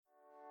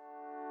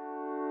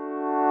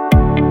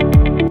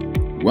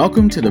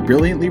Welcome to the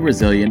Brilliantly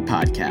Resilient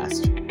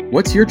podcast.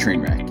 What's your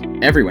train wreck?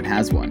 Everyone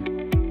has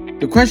one.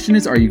 The question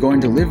is, are you going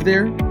to live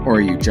there or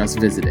are you just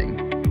visiting?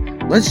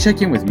 Let's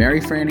check in with Mary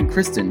Fran and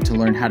Kristen to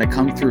learn how to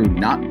come through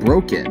not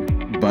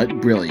broken,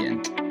 but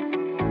brilliant.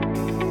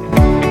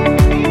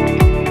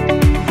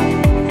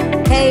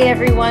 Hey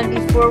everyone,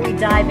 before we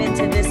dive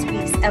into this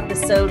week's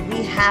episode,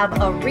 we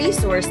have a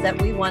resource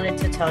that we wanted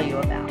to tell you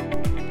about.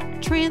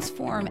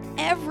 Transform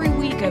every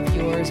week of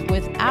yours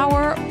with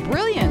our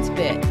Brilliance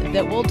Bit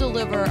that will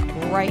deliver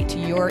right to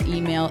your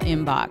email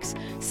inbox.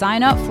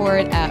 Sign up for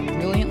it at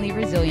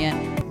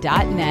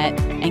brilliantlyresilient.net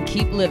and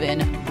keep living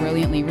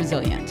brilliantly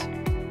resilient.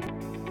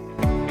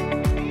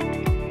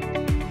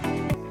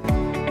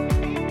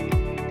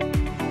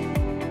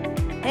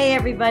 Hey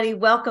everybody,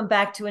 welcome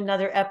back to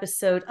another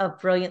episode of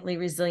Brilliantly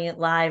Resilient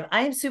Live.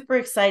 I am super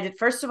excited.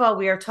 First of all,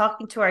 we are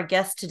talking to our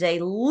guest today,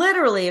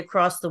 literally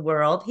across the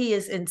world. He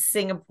is in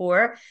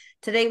Singapore.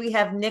 Today we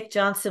have Nick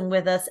Jonsson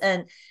with us,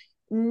 and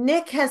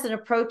Nick has an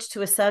approach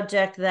to a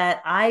subject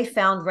that I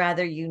found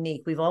rather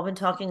unique. We've all been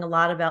talking a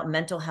lot about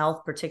mental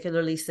health,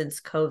 particularly since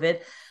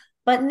COVID,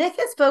 but Nick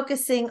is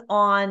focusing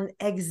on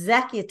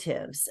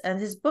executives, and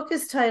his book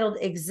is titled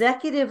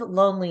Executive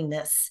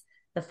Loneliness: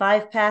 The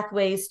 5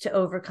 Pathways to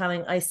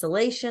Overcoming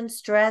Isolation,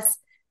 Stress,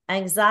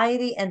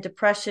 Anxiety, and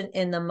Depression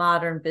in the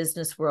Modern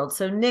Business World.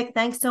 So, Nick,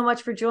 thanks so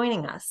much for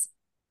joining us.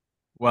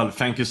 Well,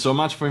 thank you so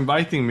much for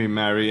inviting me,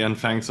 Mary, and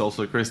thanks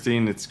also,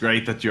 Christine. It's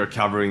great that you're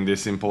covering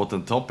this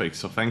important topic,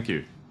 so thank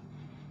you.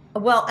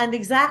 Well, and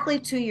exactly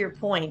to your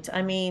point,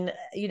 I mean,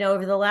 you know,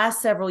 over the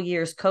last several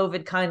years,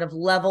 COVID kind of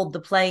leveled the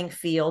playing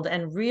field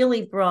and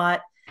really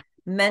brought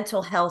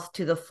mental health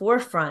to the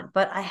forefront.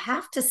 But I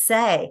have to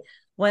say,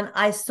 when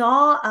I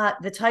saw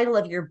the title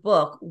of your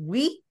book,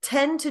 we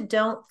tend to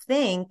don't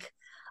think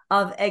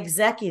of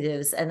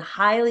executives and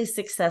highly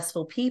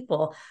successful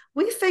people.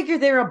 We figure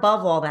they're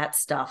above all that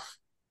stuff,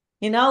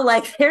 you know,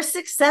 like they're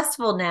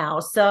successful now.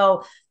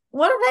 So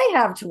what do they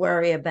have to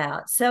worry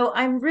about? So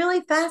I'm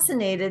really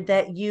fascinated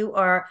that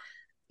you're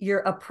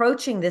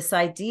approaching this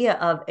idea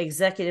of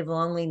executive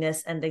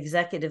loneliness and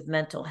executive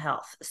mental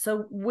health.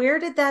 So where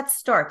did that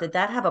start? Did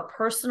that have a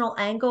personal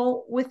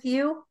angle with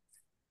you?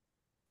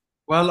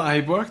 Well, I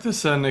worked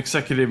as an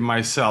executive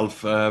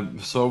myself,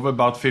 so over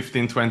about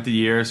 15, 20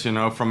 years, you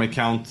know, from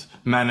account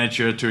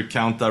manager to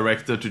account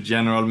director to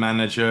general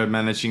manager,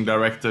 managing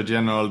director,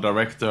 general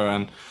director.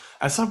 And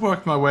as I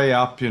worked my way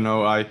up, you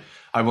know, I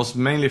was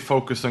mainly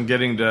focused on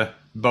getting the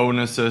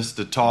bonuses,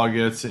 the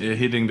targets,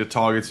 hitting the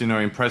targets, you know,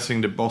 impressing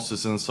the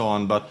bosses and so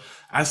on. But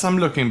as I'm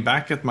looking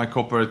back at my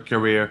corporate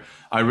career,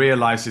 I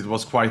realized it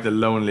was quite a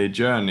lonely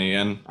journey.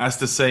 And as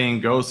the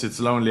saying goes, it's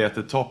lonely at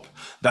the top.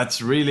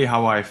 That's really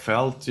how I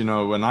felt, you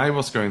know, when I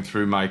was going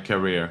through my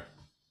career.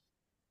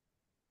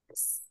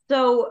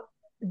 So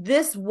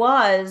this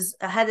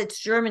had its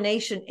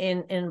germination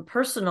in a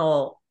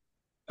personal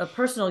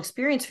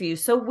experience for you.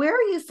 So where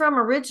are you from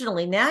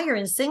originally? Now you're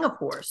in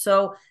Singapore.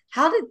 So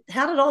how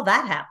did all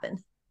that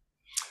happen?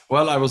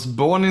 Well, I was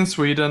born in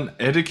Sweden,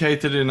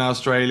 educated in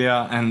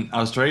Australia, and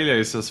Australia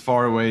is as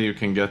far away you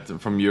can get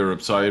from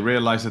Europe. So I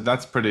realized that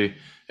that's pretty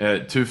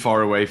too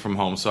far away from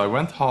home. So I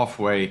went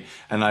halfway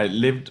and I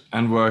lived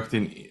and worked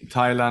in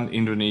Thailand,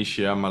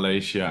 Indonesia,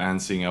 Malaysia, and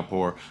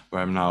Singapore,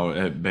 where I'm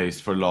now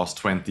based for the last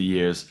 20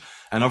 years.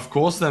 And of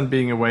course, then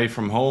being away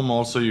from home,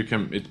 also it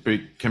can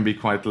be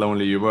quite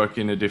lonely. You work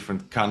in a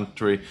different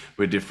country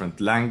with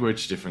different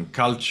language, different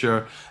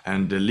culture,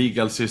 and the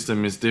legal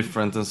system is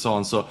different and so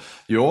on. So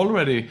you're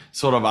already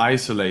sort of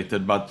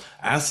isolated. But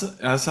as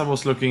I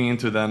was looking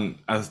into then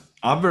as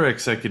other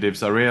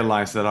executives, I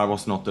realized that I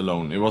was not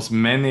alone. It was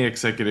many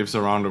executives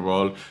around the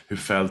world who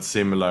felt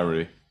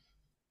similarly.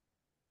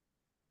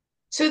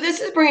 So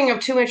this is bringing up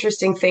two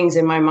interesting things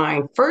in my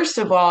mind. First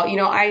of all, you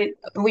know, I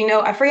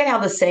forget how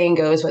the saying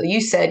goes, but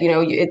you said, you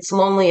know, it's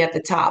lonely at the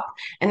top.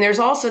 And there's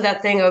also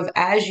that thing of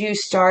as you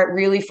start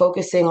really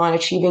focusing on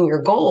achieving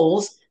your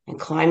goals and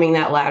climbing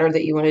that ladder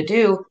that you want to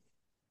do,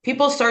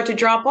 people start to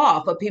drop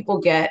off, but people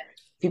get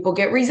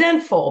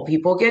resentful,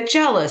 people get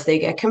jealous, they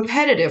get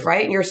competitive,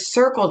 right? And your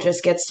circle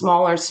just gets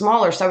smaller and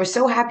smaller. So I was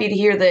so happy to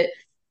hear that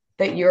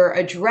you're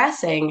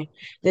addressing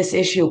this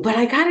issue. But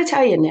I got to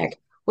tell you, Nick,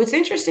 what's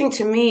interesting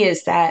to me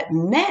is that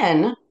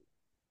men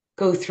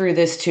go through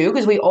this too,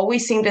 because we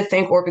always seem to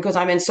think, or because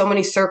I'm in so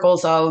many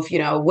circles of, you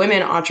know,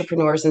 women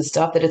entrepreneurs and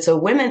stuff, that it's a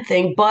women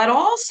thing, but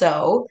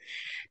also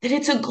that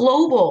it's a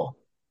global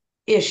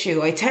issue.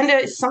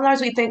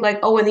 Sometimes we think like,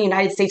 oh, in the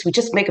United States, we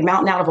just make a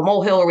mountain out of a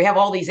molehill, or we have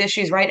all these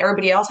issues, right?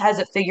 Everybody else has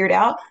it figured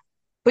out.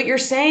 But you're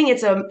saying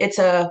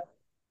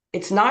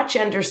it's not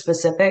gender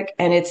specific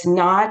and it's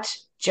not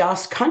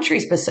just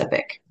country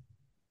specific.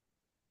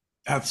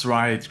 That's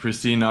right,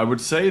 Christina. I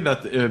would say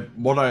that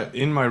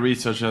in my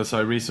research, as I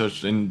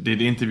researched and did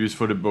interviews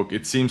for the book,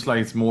 it seems like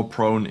it's more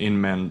prone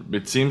in men.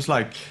 It seems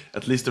like,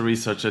 at least the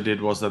research I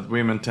did, was that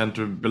women tend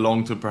to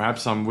belong to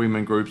perhaps some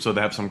women groups, so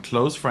they have some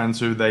close friends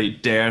who they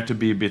dare to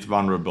be a bit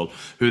vulnerable,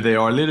 who they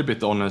are a little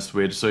bit honest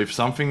with. So if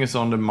something is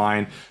on the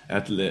mind,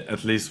 at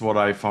least what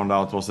I found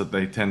out was that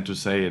they tend to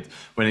say it.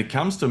 When it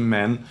comes to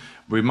men,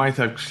 we might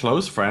have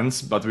close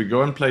friends, but we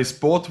go and play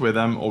sport with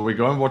them, or we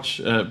go and watch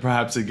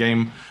perhaps a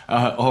game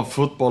of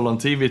football on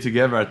TV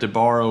together at the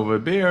bar over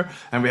beer,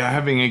 and we are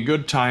having a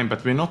good time,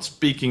 but we're not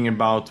speaking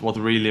about what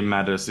really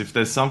matters. If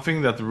there's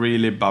something that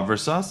really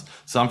bothers us,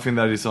 something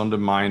that is on the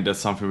mind, that's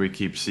something we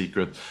keep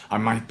secret. I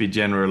might be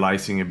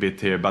generalizing a bit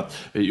here, but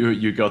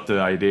you got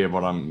the idea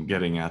what I'm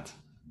getting at.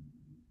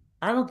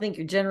 I don't think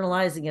you're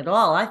generalizing at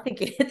all. I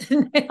think you hit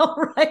the nail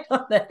right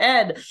on the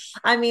head.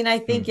 I mean, I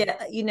think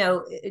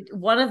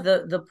one of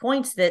the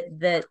points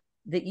that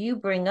you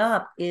bring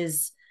up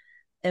is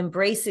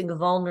embracing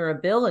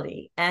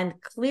vulnerability, and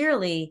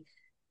clearly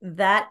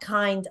that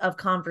kind of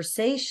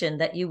conversation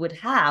that you would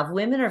have,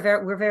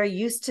 we're very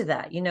used to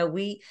that.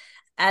 We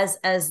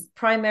as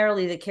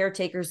primarily the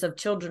caretakers of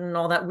children and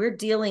all that, we're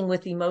dealing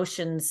with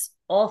emotions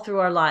all through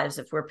our lives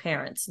if we're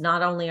parents,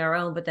 not only our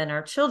own but then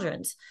our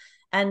children's.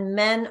 And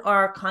men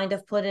are kind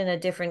of put in a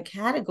different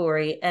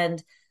category.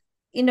 And,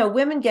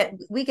 women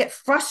get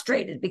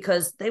frustrated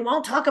because they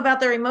won't talk about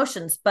their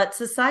emotions, but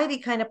society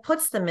kind of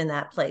puts them in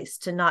that place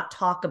to not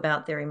talk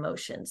about their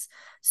emotions.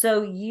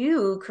 So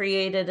you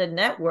created a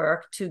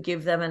network to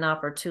give them an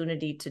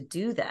opportunity to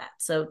do that.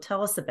 So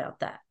tell us about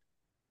that.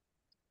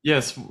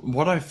 Yes,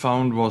 what I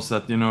found was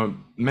that,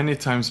 many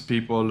times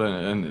people,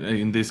 and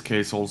in this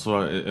case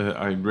also,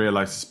 I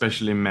realize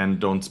especially men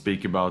don't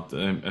speak about,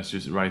 as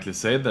you rightly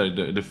said,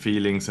 the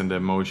feelings and the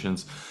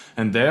emotions.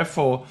 And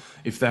therefore,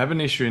 if they have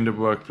an issue in the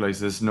workplace,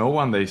 there's no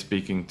one they're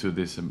speaking to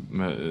this.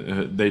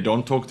 They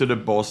don't talk to the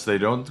boss, they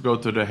don't go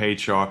to the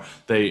HR,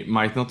 they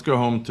might not go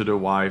home to the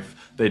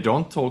wife, they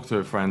don't talk to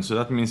a friend. So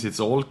that means it's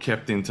all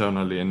kept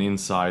internally and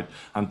inside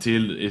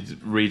until it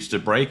reached a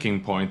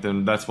breaking point.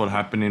 And that's what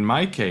happened in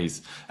my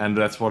case. And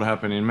that's what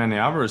happened in many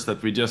others,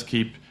 that we just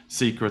keep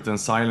secret and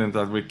silent,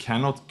 that we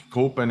cannot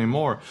cope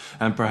anymore.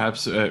 And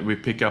perhaps we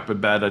pick up a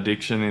bad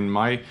addiction. In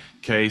my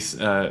case,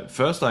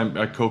 first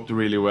I coped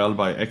really well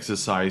by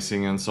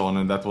exercising and so on,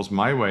 and that was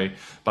my way.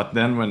 But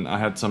then when I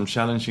had some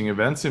challenging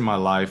events in my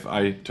life,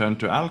 I turned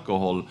to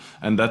alcohol,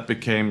 and that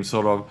became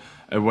sort of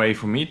a way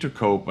for me to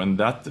cope. And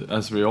that,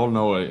 as we all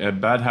know, a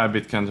bad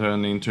habit can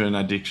turn into an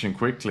addiction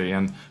quickly.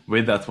 And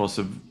with that was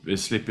a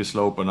slippery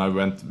slope, and I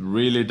went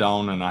really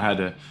down, and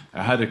I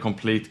had a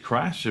complete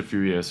crash a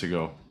few years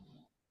ago.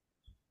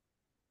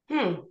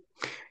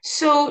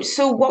 So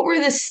what were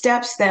the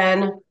steps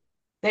then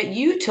that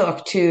you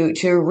took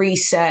to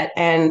reset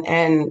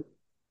and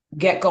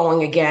get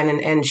going again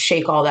and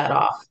shake all that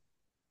off?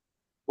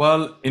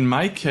 Well, in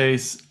my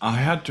case, I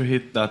had to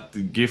hit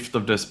that gift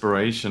of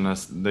desperation,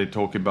 as they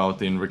talk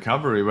about in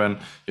recovery, when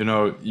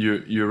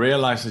you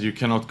realize that you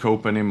cannot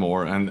cope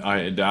anymore, and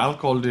the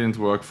alcohol didn't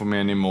work for me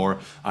anymore.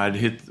 I had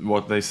hit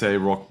what they say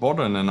rock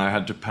bottom, and I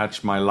had to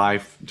patch my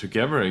life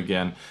together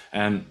again.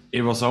 And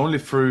it was only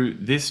through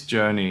this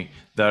journey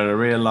that I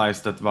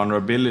realized that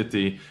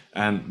vulnerability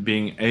and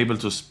being able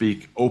to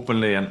speak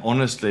openly and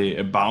honestly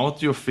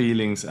about your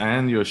feelings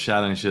and your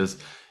challenges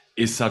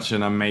is such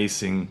an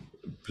amazing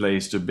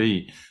place to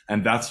be.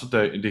 And that's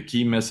the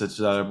key message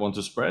that I want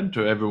to spread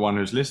to everyone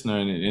who's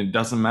listening. It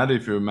doesn't matter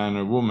if you're a man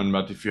or a woman,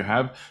 but if you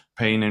have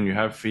pain and you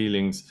have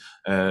feelings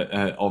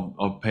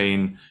of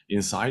pain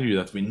inside you,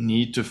 that we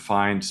need to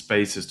find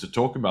spaces to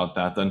talk about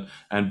that.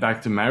 And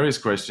back to Mary's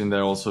question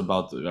there also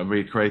about,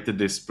 we created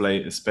this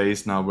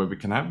space now where we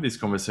can have these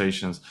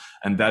conversations,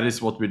 and that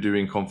is what we do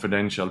in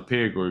confidential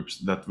peer groups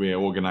that we're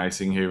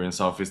organizing here in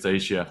Southeast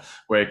Asia,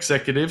 where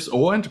executives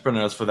or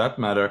entrepreneurs for that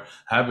matter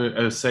have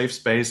a safe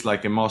space,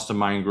 like a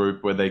mastermind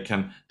group, where they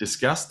can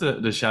discuss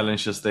the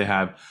challenges they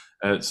have,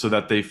 so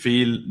that they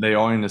feel they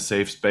are in a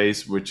safe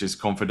space which is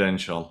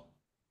confidential.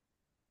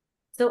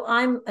 So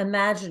I'm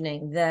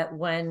imagining that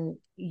when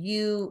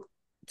you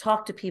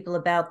talk to people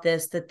about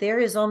this, that there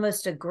is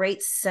almost a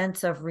great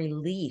sense of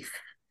relief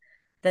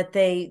that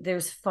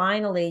there's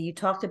finally, you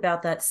talked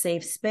about that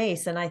safe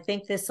space. And I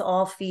think this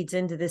all feeds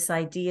into this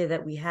idea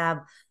that we have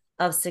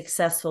of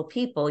successful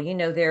people.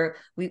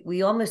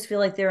 We almost feel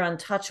like they're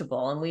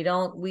untouchable, and we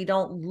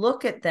don't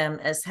look at them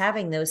as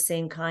having those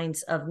same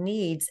kinds of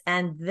needs.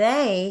 And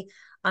they,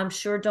 I'm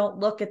sure, don't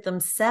look at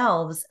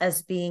themselves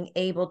as being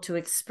able to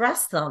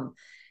express them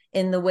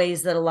in the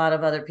ways that a lot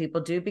of other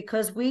people do,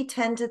 because we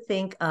tend to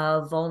think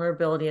of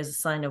vulnerability as a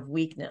sign of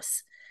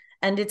weakness.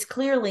 And it's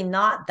clearly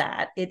not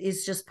that. It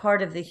is just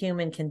part of the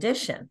human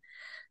condition.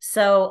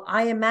 So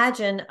I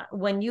imagine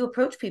when you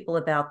approach people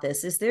about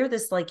this, is there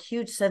this like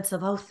huge sense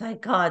of, oh,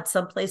 thank God,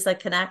 someplace I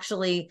can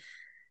actually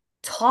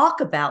talk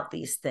about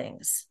these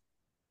things?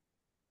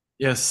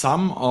 Yes,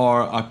 some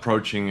are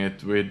approaching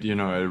it with,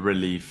 a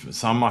relief.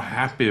 Some are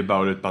happy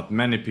about it, but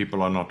many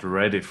people are not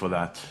ready for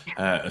that.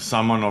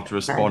 Some are not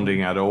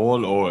responding at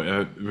all,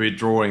 or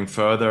withdrawing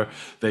further.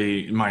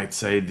 They might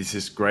say, this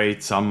is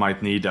great. Some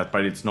might need that,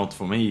 but it's not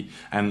for me.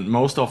 And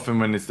most often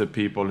when it's the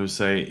people who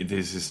say,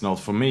 this is not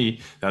for me,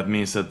 that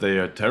means that they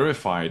are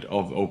terrified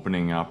of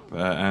opening up.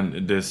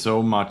 And there's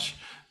so much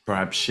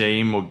perhaps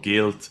shame or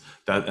guilt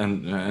that,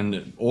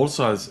 and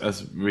also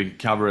as we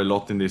cover a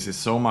lot in this, is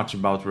so much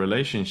about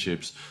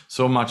relationships,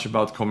 so much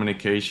about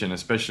communication,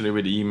 especially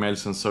with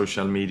emails and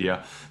social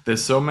media.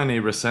 There's so many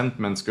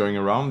resentments going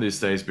around these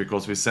days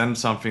because we send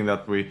something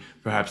that we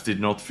perhaps did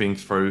not think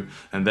through,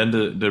 and then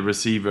the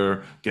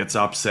receiver gets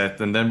upset,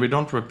 and then we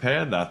don't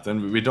repair that,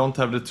 and we don't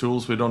have the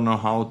tools, we don't know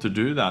how to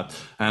do that,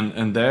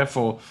 and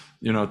therefore,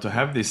 to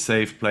have this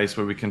safe place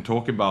where we can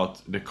talk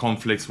about the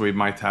conflicts we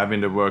might have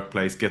in the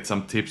workplace, get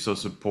some tips or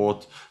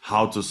support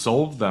how to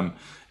solve them,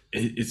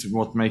 it's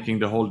what making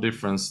the whole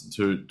difference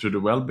to the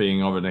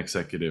well-being of an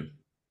executive.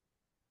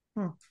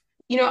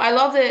 I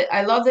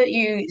love that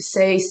you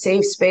say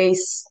safe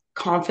space,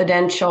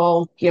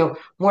 confidential,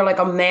 more like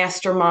a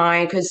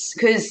mastermind,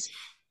 because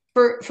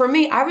for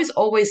me, I was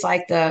always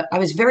I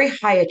was very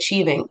high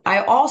achieving.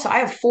 I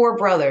have four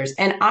brothers,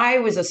 and I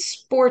was a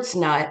sports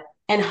nut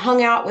and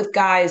hung out with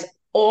guys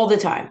all the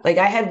time. Like,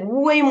 I had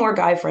way more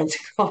guy friends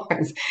than girl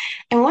friends.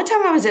 And one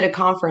time I was at a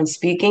conference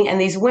speaking, and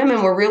these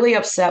women were really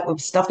upset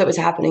with stuff that was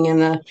happening in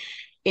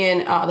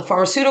the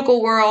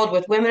pharmaceutical world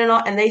with women and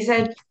all. And they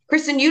said,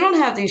 Kristen, you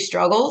don't have these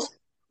struggles.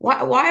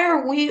 Why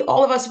are we,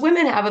 all of us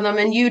women, having them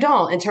and you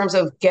don't, in terms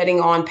of getting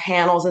on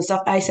panels and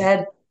stuff? I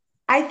said,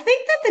 I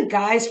think that the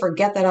guys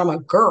forget that I'm a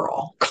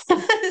girl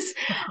because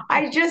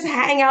I just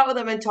hang out with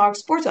them and talk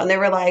sports. And they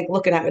were like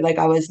looking at me like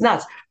I was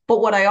nuts.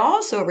 But what I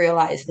also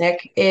realized,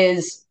 Nick,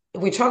 is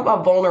if we talk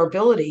about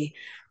vulnerability,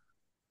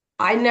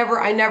 I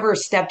never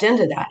stepped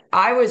into that.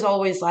 I was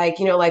always like,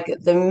 like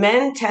the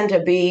men tend to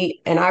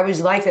be, and I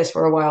was like this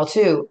for a while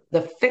too,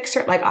 the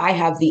fixer, like I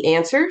have the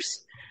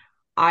answers,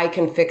 I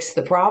can fix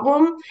the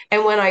problem.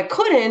 And when I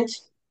couldn't,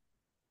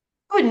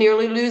 I would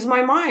nearly lose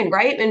my mind,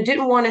 right? And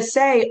didn't want to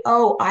say,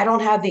 "Oh, I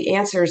don't have the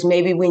answers.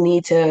 Maybe we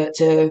need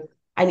to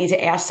I need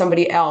to ask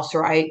somebody else."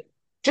 Or I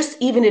just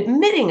even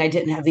admitting I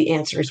didn't have the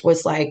answers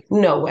was like,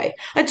 no way.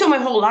 Until my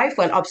whole life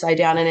went upside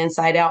down and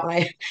inside out, and I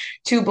had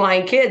two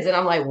blind kids, and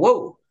I'm like,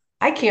 whoa,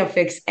 I can't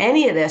fix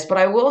any of this. But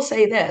I will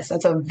say this: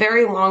 that's a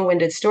very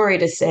long-winded story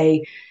to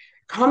say,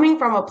 coming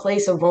from a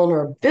place of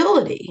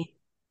vulnerability.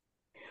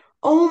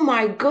 Oh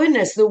my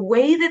goodness, the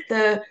way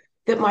that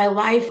my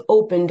life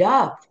opened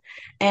up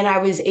and I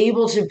was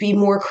able to be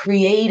more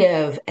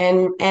creative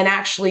and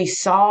actually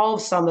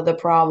solve some of the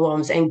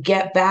problems and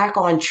get back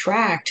on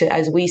track to,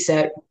 as we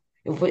say,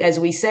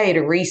 to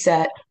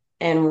reset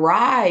and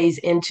rise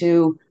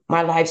into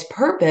my life's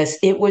purpose.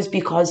 It was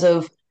because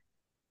of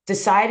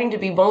deciding to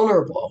be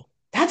vulnerable.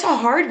 That's a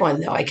hard one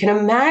though. I can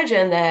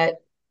imagine that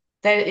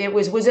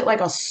was it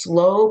like a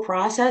slow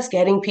process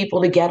getting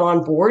people to get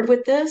on board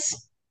with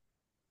this?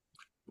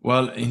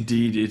 Well,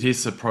 indeed, it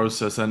is a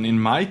process. And in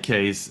my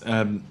case,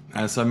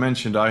 as I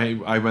mentioned,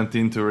 I went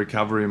into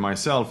recovery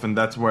myself, and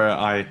that's where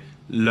I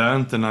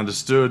learned and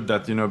understood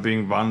that,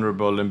 being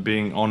vulnerable and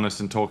being honest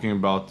and talking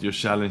about your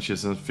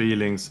challenges and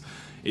feelings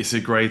is a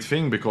great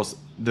thing, because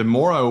the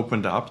more I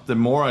opened up, the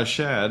more I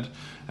shared,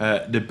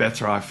 the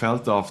better I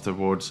felt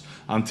afterwards,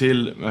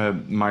 until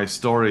my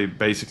story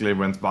basically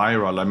went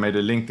viral. I made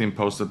a LinkedIn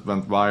post that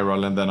went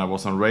viral, and then I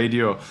was on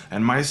radio,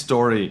 and my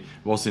story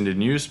was in the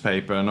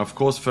newspaper. And of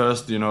course,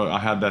 first, I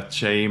had that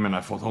shame, and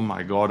I thought, oh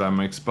my God, I'm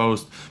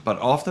exposed. But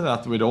after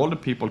that, with all the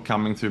people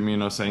coming to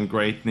me, saying,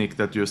 great, Nick,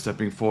 that you're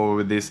stepping forward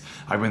with this.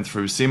 I went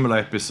through a similar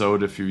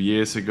episode a few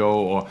years ago,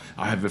 or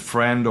I have a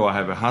friend, or I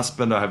have a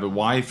husband, I have a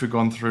wife who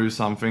gone through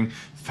something.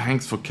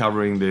 Thanks for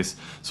covering this.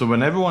 So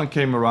when everyone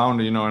came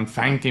around, and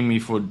thanking me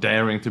for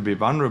daring to be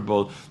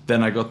vulnerable,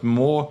 then I got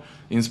more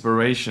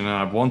inspiration, and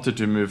I wanted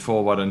to move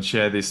forward and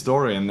share this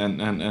story.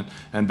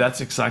 And that's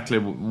exactly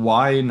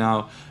why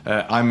now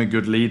I'm a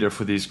good leader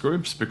for these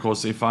groups,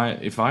 because if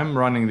I'm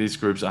running these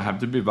groups, I have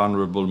to be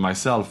vulnerable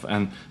myself.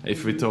 And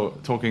if we're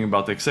talking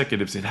about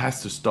executives, it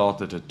has to start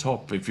at the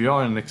top. If you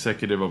are an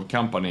executive of a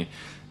company,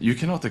 you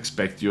cannot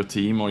expect your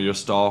team or your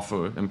staff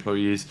or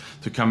employees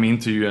to come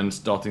into you and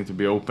starting to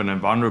be open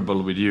and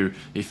vulnerable with you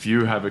if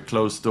you have a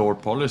closed door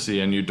policy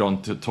and you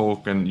don't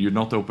talk and you're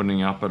not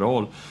opening up at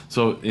all.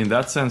 So in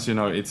that sense,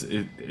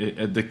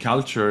 the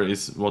culture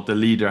is what the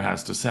leader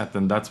has to set,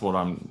 and that's what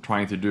I'm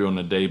trying to do on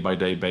a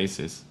day-by-day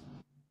basis.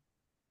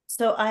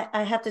 So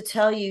I have to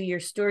tell you, your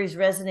story is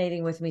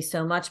resonating with me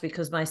so much,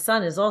 because my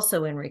son is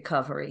also in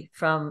recovery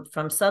from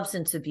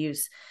substance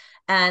abuse.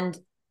 And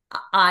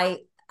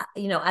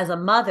as a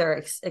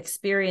mother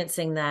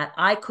experiencing that,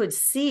 I could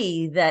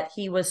see that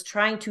he was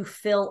trying to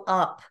fill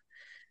up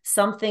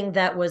something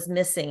that was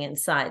missing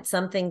inside,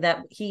 something that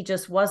he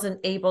just wasn't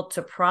able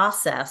to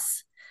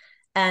process,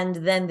 and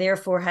then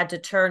therefore had to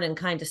turn and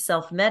kind of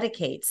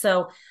self-medicate.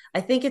 So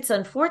I think it's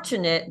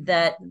unfortunate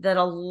that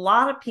a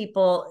lot of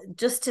people,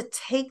 just to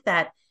take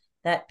that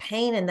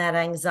pain and that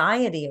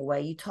anxiety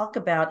away, you talk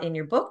about in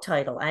your book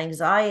title,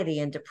 anxiety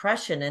and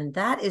depression, and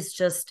that is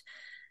just,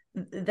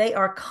 they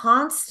are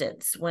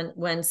constants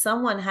when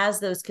someone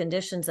has those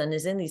conditions and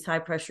is in these high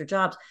pressure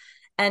jobs.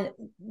 And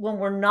when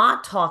we're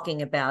not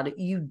talking about it,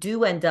 you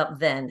do end up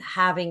then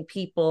having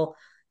people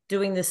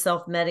doing the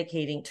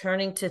self-medicating,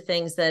 turning to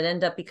things that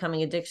end up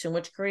becoming addiction,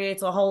 which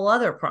creates a whole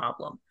other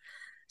problem.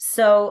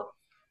 So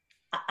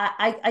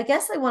I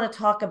guess I want to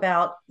talk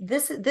about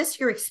this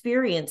your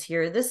experience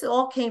here. This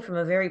all came from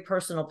a very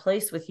personal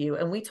place with you,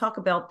 and we talk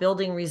about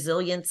building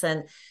resilience,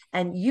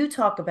 and you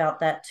talk about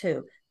that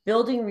too,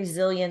 building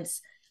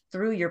resilience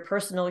through your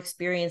personal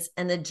experience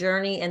and the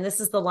journey. And this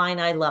is the line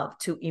I love,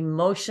 to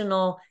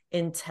emotional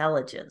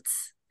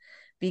intelligence,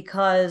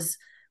 because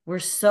we're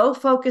so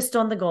focused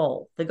on the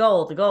goal,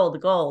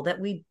 that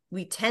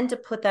we tend to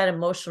put that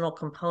emotional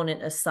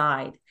component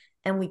aside,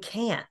 and we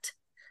can't.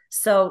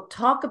 So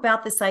talk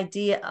about this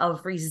idea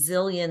of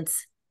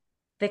resilience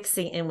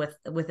fixing in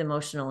with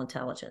emotional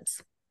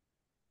intelligence.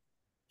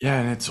 Yeah,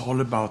 and it's all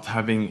about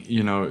having,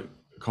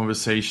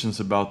 conversations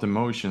about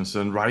emotions.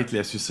 And rightly,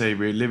 as you say,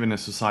 we live in a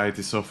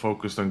society so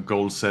focused on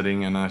goal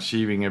setting and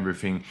achieving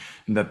everything,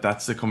 and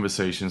that's the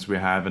conversations we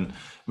have. And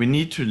we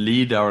need to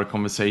lead our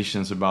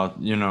conversations about,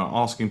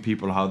 asking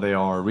people how they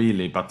are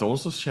really, but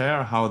also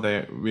share how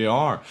we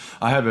are.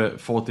 I have a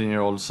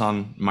 14-year-old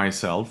son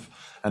myself.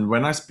 And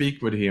when I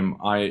speak with him,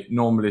 I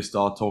normally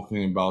start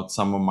talking about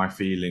some of my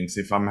feelings.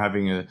 If I'm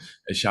having a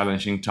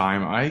challenging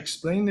time, I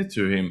explain it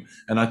to him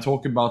and I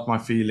talk about my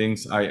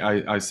feelings.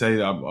 I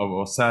say I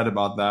was sad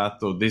about that,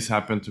 or this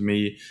happened to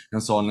me,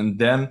 and so on. And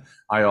then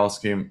I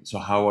ask him, so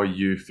how are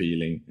you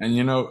feeling? And,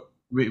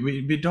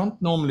 we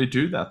don't normally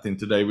do that in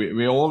today.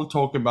 We all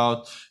talk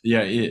about,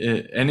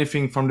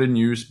 anything from the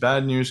news,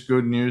 bad news,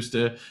 good news,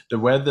 the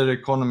weather,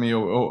 economy,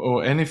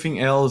 or anything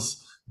else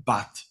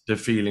but the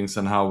feelings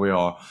and how we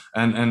are,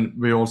 and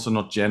we're also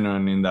not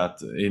genuine in that,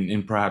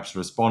 in perhaps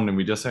responding.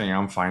 We're just saying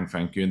I'm fine,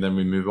 thank you, and then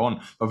we move on.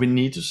 But we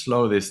need to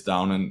slow this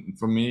down, and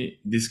for me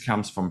this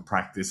comes from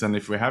practice. And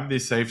if we have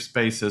these safe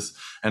spaces,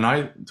 and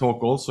I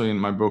talk also in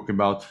my book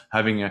about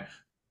having a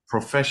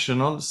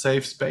professional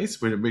safe space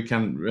where we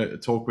can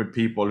talk with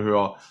people who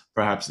are,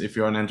 perhaps if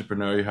you're an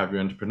entrepreneur, you have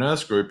your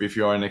entrepreneurs group. If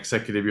you are an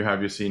executive, you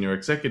have your senior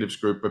executives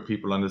group where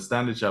people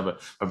understand each other.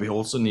 But we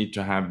also need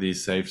to have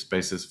these safe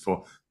spaces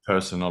for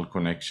personal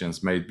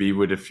connections, maybe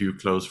with a few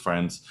close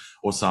friends,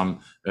 or some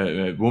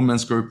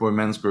women's group or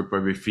men's group where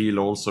we feel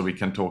also we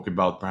can talk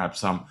about perhaps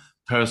some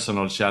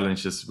personal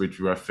challenges which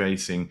we are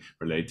facing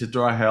related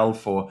to our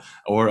health or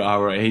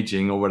our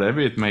aging or whatever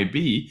it may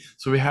be.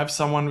 So we have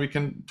someone we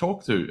can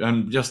talk to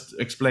and just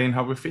explain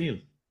how we feel.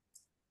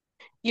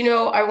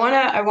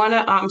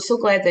 I'm so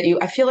glad that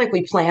I feel like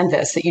we planned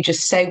this, that you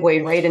just segued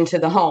right into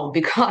the home,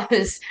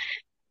 because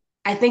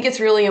I think it's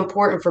really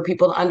important for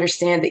people to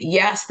understand that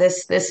yes,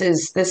 this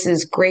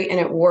is great and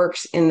it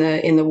works in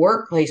the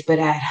workplace, but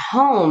at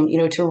home,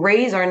 to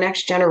raise our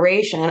next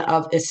generation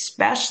of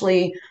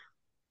especially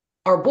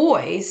our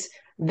boys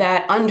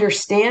that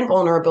understand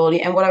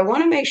vulnerability. And what I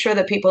want to make sure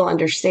that people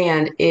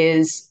understand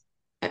is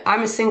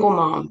I'm a single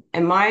mom,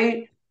 and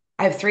I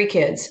have 3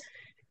 kids.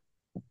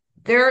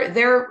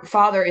 Their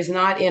father is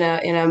not in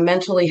a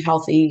mentally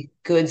healthy,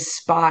 good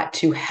spot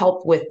to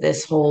help with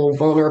this whole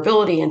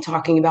vulnerability and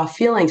talking about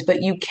feelings.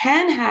 But you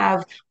can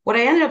have, what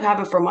I ended up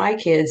having for my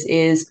kids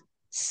is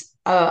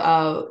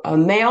a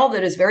male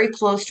that is very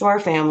close to our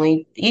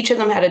family. Each of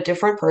them had a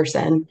different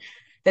person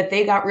that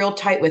they got real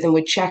tight with and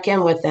would check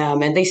in with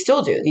them. And they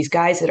still do. These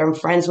guys that I'm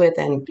friends with,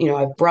 and I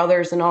have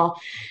brothers and all,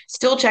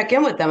 still check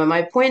in with them. And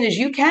my point is,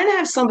 you can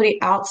have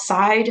somebody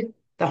outside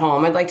the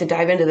home, I'd like to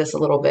dive into this a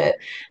little bit,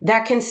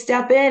 that can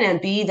step in and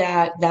be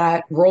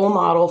that role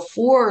model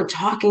for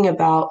talking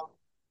about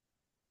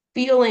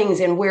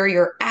feelings and where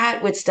you're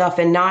at with stuff,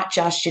 and not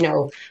just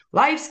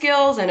life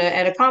skills and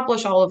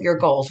accomplish all of your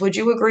goals. Would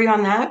you agree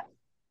on that?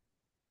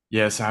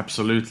 Yes,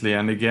 absolutely.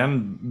 And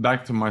again,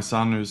 back to my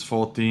son who's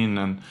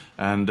 14,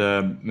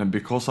 and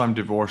because I'm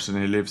divorced and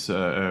he lives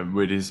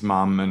with his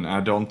mom, and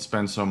I don't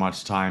spend so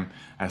much time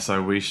as I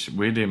wish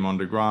with him on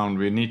the ground,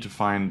 we need to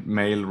find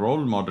male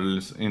role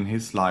models in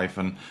his life.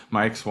 And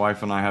my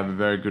ex-wife and I have a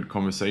very good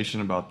conversation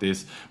about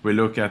this. We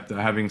look at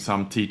having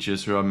some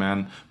teachers who are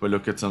men. We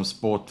look at some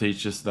sport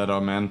teachers that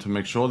are men, to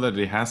make sure that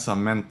he has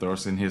some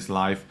mentors in his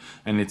life,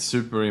 and it's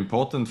super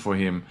important for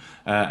him.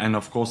 And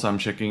of course, I'm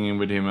checking in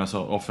with him as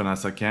often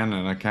as I can,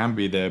 and I can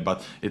be there,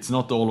 but it's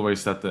not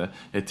always that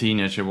a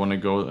teenager want to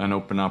go and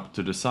open up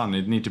to the son.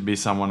 It need to be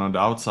someone on the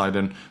outside.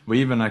 And we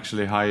even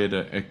actually hired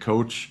a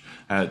coach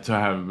to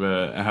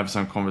have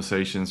some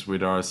conversations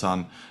with our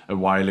son a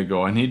while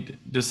ago, and he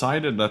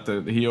decided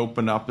that he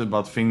opened up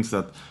about things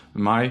that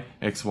my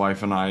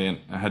ex-wife and I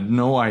had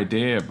no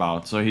idea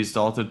about. So he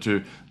started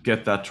to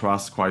get that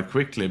trust quite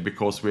quickly,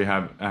 because we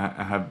have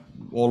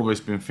always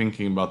been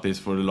thinking about this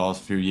for the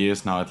last few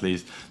years now, at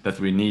least, that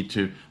we need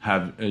to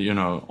have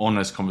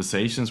honest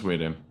conversations with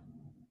him.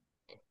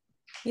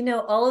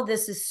 All of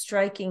this is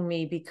striking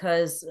me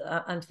because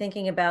I'm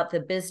thinking about the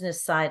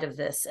business side of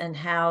this, and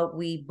how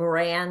we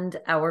brand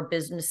our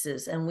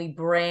businesses and we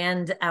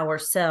brand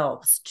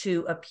ourselves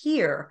to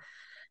appear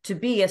to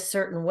be a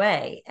certain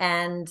way.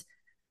 And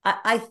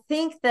I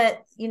think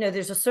that,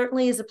 there's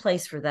certainly is a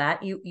place for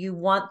that. You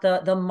want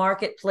the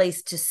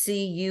marketplace to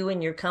see you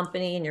and your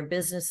company and your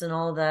business and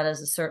all of that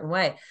as a certain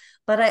way.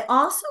 But I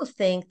also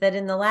think that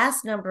in the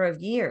last number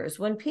of years,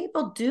 when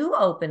people do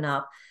open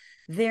up,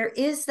 there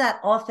is that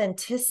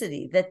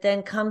authenticity that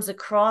then comes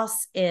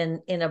across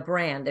in a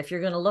brand. If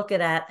you're going to look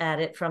at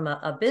it from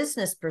a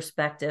business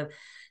perspective,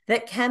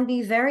 that can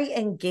be very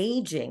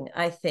engaging,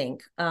 I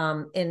think,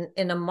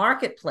 in a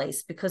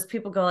marketplace, because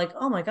people go like,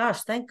 oh my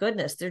gosh, thank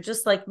goodness, they're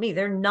just like me.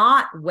 They're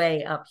not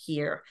way up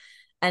here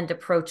and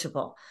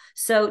approachable.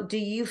 So do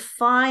you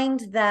find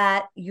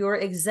that your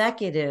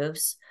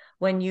executives,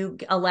 when you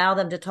allow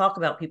them to talk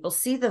about people,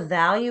 see the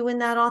value in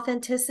that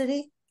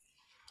authenticity?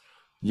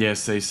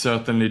 Yes, they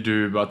certainly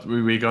do, but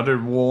we got to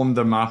warm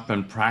them up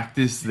and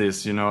practice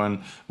this,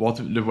 and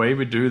the way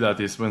we do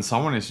that is when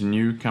someone is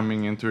new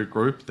coming into a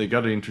group, they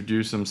got to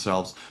introduce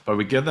themselves, but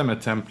we give them a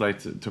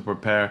template to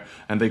prepare,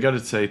 and they got to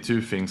say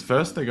two things.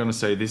 First, they're going to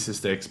say, this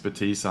is the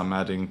expertise I'm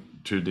adding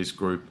to this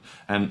group,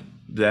 and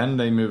then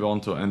they move on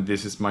to, and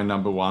this is my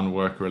number one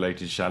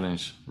work-related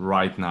challenge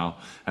right now.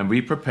 And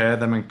we prepare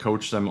them and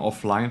coach them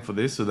offline for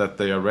this so that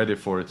they are ready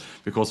for it.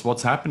 Because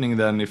what's happening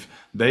then, if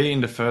they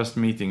in the first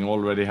meeting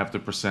already have to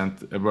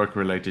present a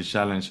work-related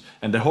challenge,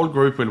 and the whole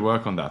group will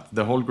work on that.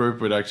 The whole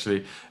group will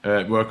actually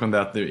work on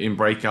that in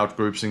breakout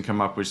groups and come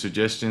up with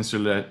suggestions,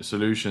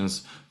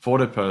 solutions for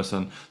the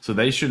person. So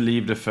they should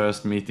leave the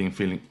first meeting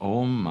feeling,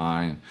 oh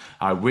my,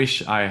 I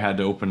wish I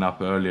had opened up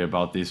earlier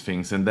about these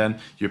things. And then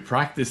you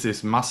practice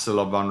this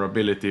muscle of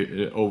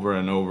vulnerability over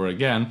and over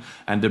again.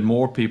 And the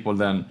more people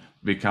then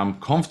become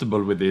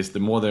comfortable with this, the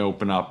more they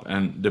open up,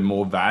 and the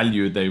more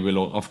value they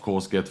will of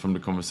course get from the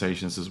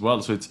conversations as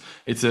well. So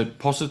it's a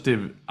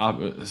positive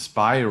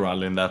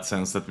spiral in that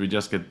sense, that we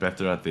just get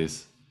better at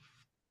this.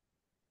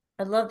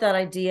 I love that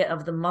idea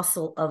of the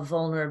muscle of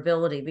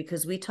vulnerability,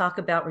 because we talk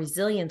about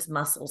resilience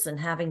muscles and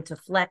having to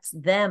flex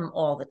them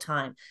all the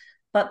time.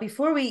 But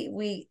before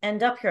we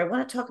end up here, I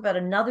want to talk about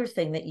another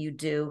thing that you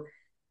do,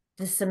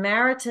 the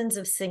Samaritans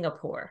of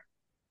Singapore.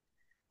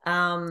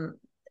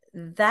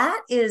 That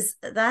is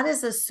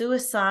a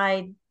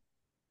suicide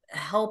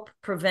help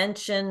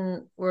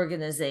prevention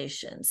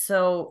organization.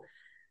 So,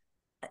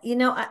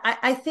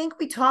 I think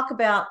we talk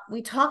about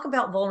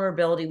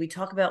vulnerability, we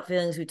talk about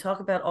feelings, we talk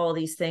about all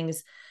these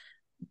things.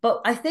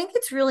 But I think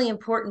it's really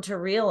important to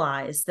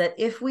realize that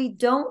if we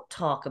don't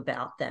talk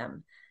about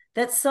them,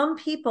 that some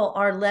people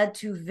are led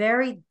to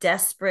very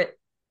desperate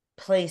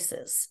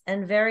places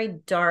and very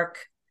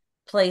dark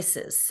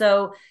places.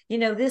 So,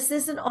 this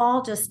isn't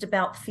all just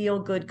about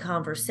feel-good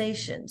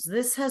conversations.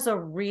 This has a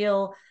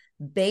real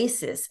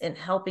basis in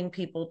helping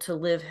people to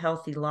live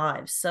healthy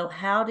lives. So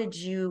how did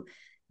you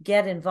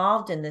get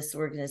involved in this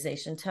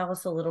organization? Tell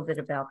us a little bit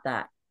about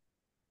that.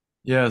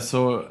 Yeah,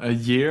 so a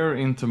year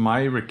into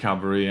my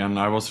recovery, and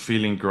I was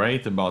feeling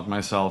great about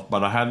myself,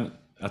 but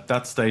at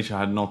that stage, I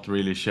had not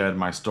really shared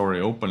my story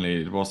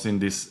openly. It was in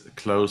this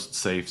closed,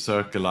 safe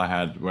circle I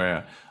had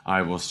where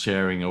I was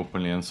sharing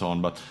openly and so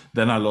on. But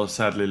then I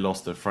sadly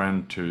lost a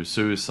friend to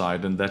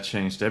suicide, and that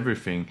changed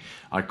everything.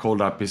 I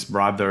called up his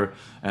brother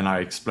and I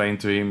explained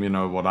to him,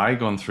 what I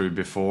gone through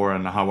before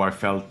and how I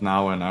felt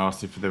now, and I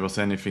asked if there was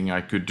anything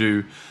I could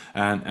do.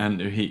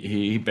 And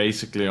he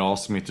basically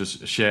asked me to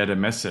share the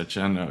message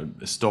and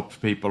stop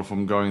people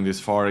from going this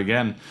far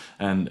again.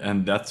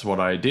 And that's what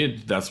I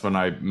did. That's when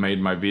I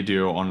made my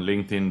video on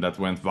LinkedIn that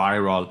went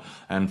viral.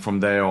 And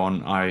from there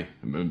on, I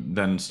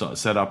then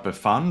set up a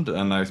fund,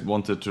 and I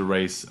wanted to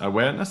raise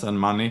awareness and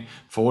money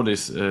for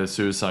this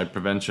suicide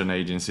prevention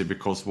agency,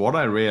 because what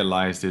I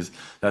realized is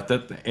that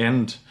at the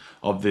end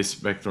of this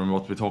spectrum,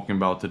 what we're talking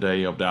about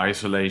today, of the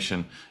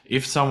isolation,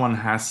 if someone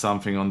has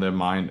something on their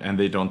mind and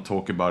they don't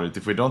talk about it,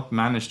 if we don't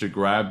manage to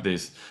grab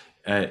this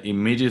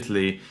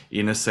immediately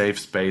in a safe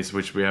space,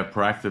 which we have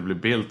proactively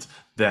built,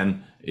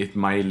 then it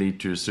might lead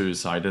to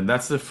suicide. And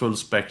that's the full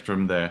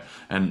spectrum there.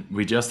 And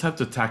we just have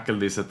to tackle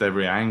this at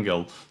every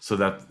angle so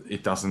that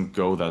it doesn't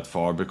go that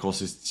far,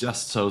 because it's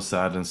just so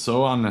sad and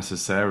so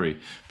unnecessary,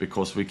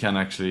 because we can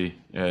actually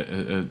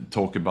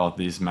talk about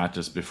these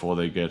matters before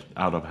they get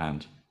out of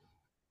hand.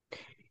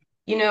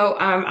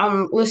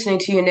 I'm listening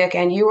to you, Nick,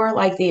 and you are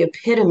like the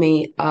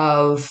epitome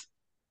of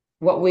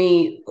what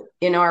we,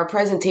 in our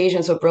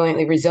presentations with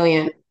Brilliantly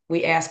Resilient,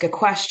 we ask a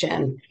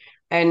question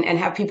and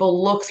have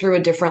people look through a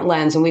different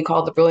lens, and we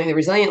call it the Brilliantly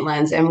Resilient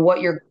lens. And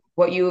what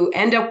you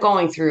end up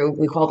going through,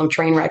 we call them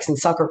train wrecks and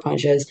sucker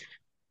punches.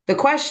 The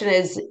question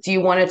is, do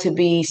you want it to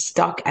be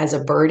stuck as a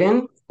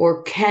burden,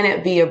 or can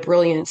it be a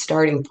brilliant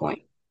starting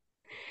point?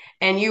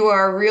 And you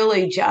are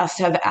really just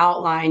have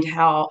outlined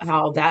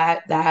how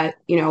that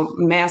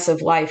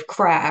massive life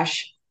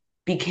crash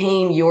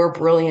became your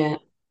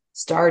brilliant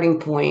starting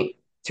point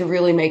to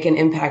really make an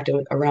impact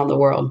around the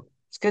world.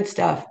 It's good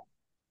stuff.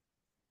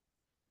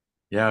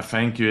 Yeah,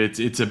 thank you.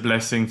 It's a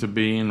blessing to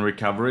be in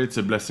recovery. It's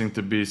a blessing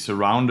to be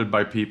surrounded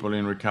by people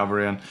in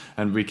recovery,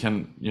 and we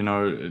can,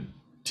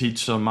 teach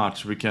so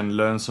much. We can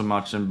learn so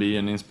much and be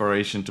an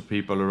inspiration to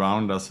people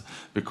around us,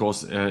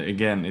 because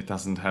again, it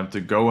doesn't have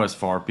to go as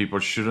far. People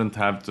shouldn't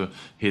have to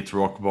hit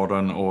rock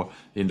bottom, or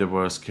in the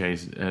worst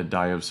case,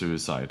 die of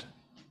suicide.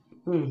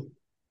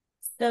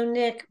 So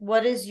Nick,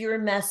 what is your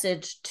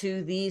message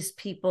to these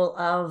people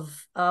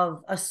of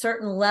a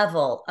certain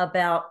level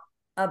about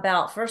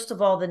about, first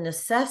of all, the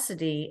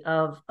necessity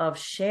of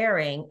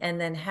sharing, and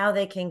then how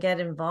they can get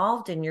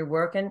involved in your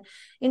work, and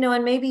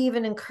and maybe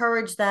even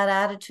encourage that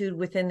attitude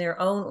within their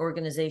own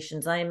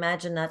organizations. I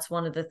imagine that's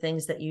one of the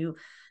things that you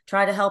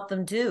try to help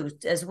them do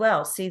as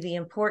well, see the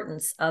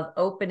importance of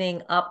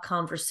opening up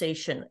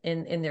conversation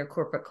in their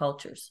corporate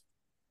cultures.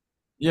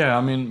 Yeah,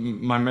 I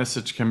mean, my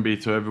message can be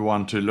to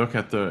everyone to look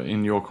at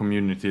in your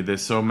community.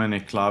 There's so many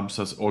clubs,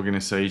 as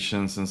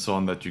organizations, and so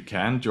on that you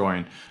can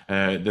join.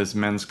 There's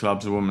men's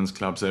clubs, women's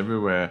clubs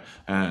everywhere,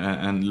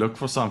 and look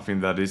for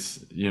something that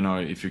is,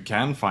 if you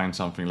can find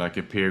something like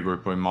a peer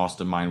group or a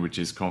mastermind, which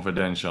is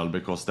confidential,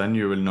 because then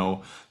you will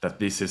know that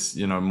this is,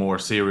 more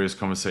serious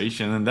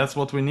conversation, and that's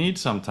what we need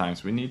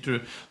sometimes. We need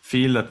to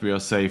feel that we are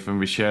safe, and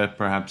we share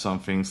perhaps some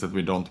things that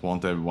we don't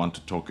want everyone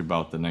to talk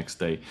about the next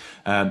day.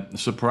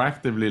 So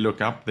proactively look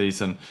up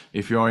these, and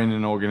if you are in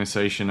an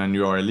organization and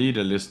you are a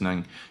leader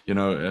listening,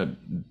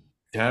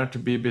 dare to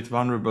be a bit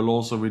vulnerable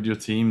also with your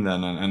team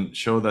then, and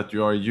show that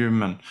you are a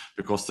human,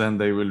 because then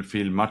they will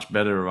feel much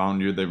better around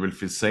you, they will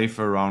feel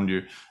safer around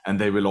you, and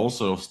they will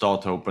also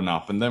start to open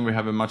up, and then we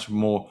have a much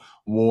more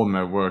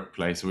warmer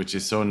workplace, which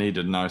is so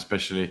needed now,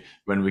 especially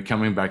when we're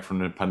coming back from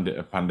the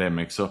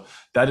pandemic. So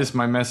that is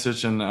my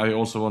message. And I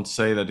also want to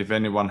say that if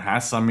anyone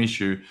has some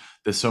issue,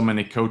 there's so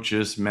many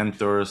coaches,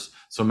 mentors,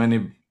 so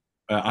many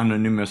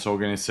anonymous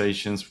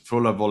organizations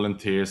full of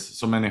volunteers,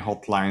 so many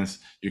hotlines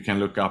you can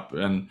look up,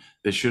 and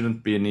there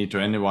shouldn't be a need to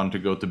anyone to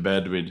go to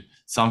bed with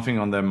something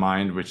on their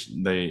mind which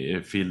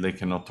they feel they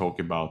cannot talk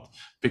about.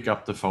 Pick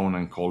up the phone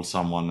and call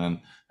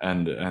someone,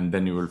 and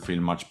then you will feel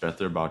much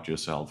better about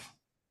yourself.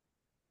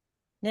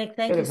 Nick,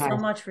 thank you so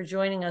much for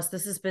joining us.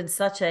 This has been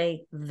such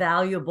a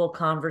valuable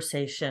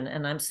conversation,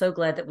 and I'm so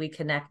glad that we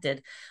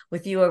connected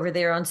with you over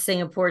there on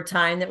Singapore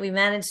time, that we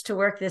managed to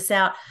work this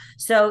out.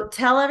 So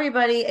tell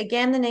everybody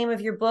again the name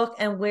of your book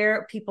and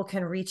where people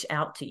can reach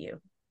out to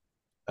you.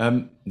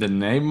 The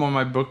name of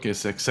my book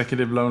is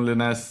Executive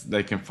Loneliness.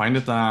 They can find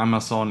it on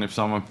Amazon. If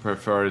someone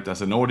prefer it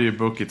as an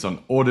audiobook, it's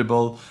on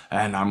Audible,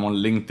 and I'm on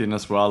LinkedIn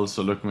as well.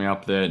 So look me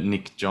up there,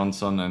 Nick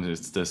Jonsson, and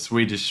it's the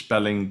Swedish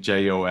spelling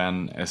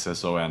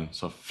Jonsson.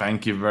 So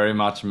thank you very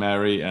much,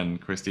 Mary and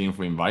Christine,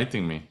 for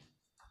inviting me.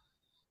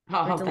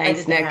 Oh,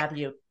 thanks, Nick. To have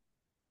you.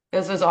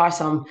 This was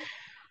awesome.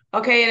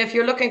 Okay, and if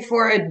you're looking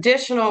for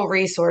additional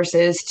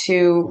resources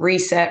to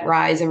reset,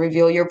 rise, and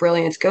reveal your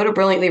brilliance, go to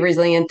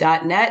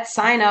brilliantlyresilient.net.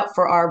 Sign up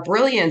for our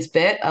Brilliance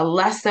Bit, a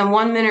less than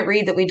 1 minute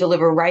read that we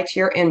deliver right to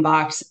your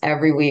inbox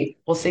every week.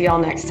 We'll see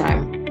y'all next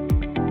time.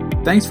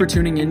 Thanks for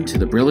tuning in to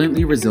the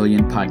Brilliantly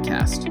Resilient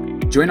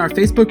podcast. Join our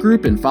Facebook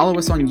group and follow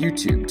us on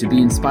YouTube to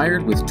be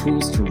inspired with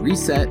tools to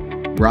reset,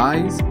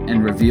 rise,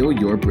 and reveal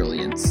your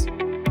brilliance.